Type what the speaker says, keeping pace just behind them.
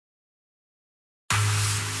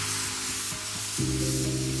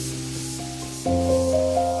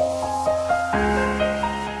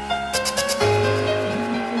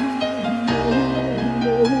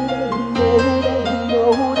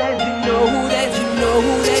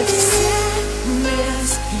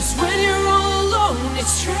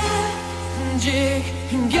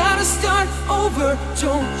Gotta start over.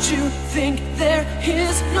 Don't you think there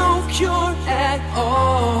is no cure at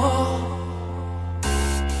all?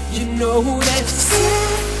 You know that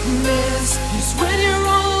sadness is when you're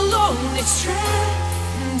all alone. It's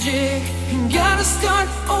tragic. Gotta start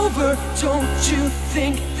over. Don't you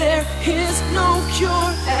think there is no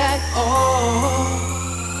cure at all?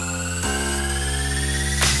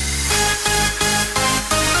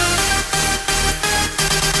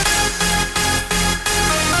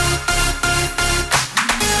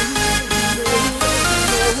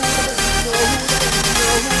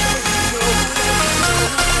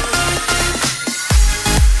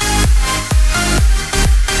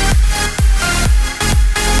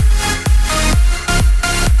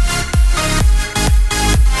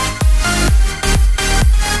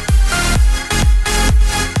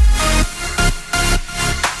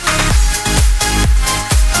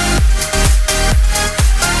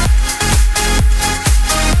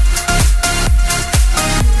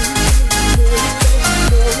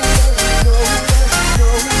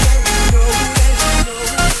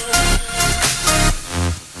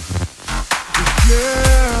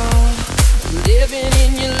 Living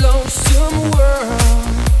in your lonesome world,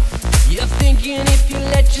 you're thinking if you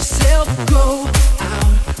let yourself go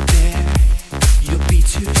out there, you'll be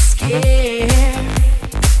too scared.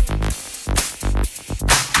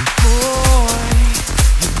 Boy,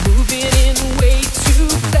 you're moving in way too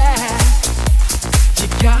fast. You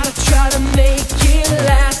gotta try to make it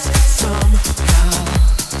last somehow.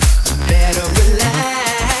 You better relax.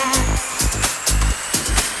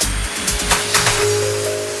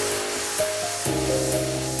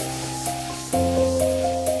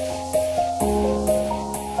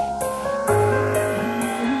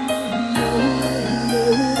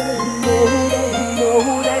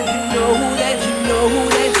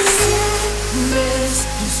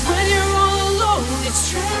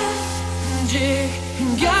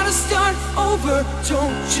 Gotta start over.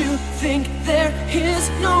 Don't you think there is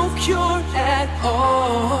no cure at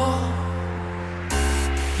all?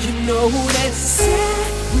 You know that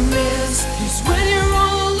sadness is when you're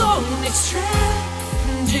all alone. It's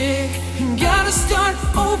tragic. Gotta start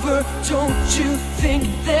over. Don't you think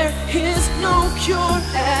there is no cure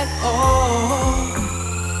at all?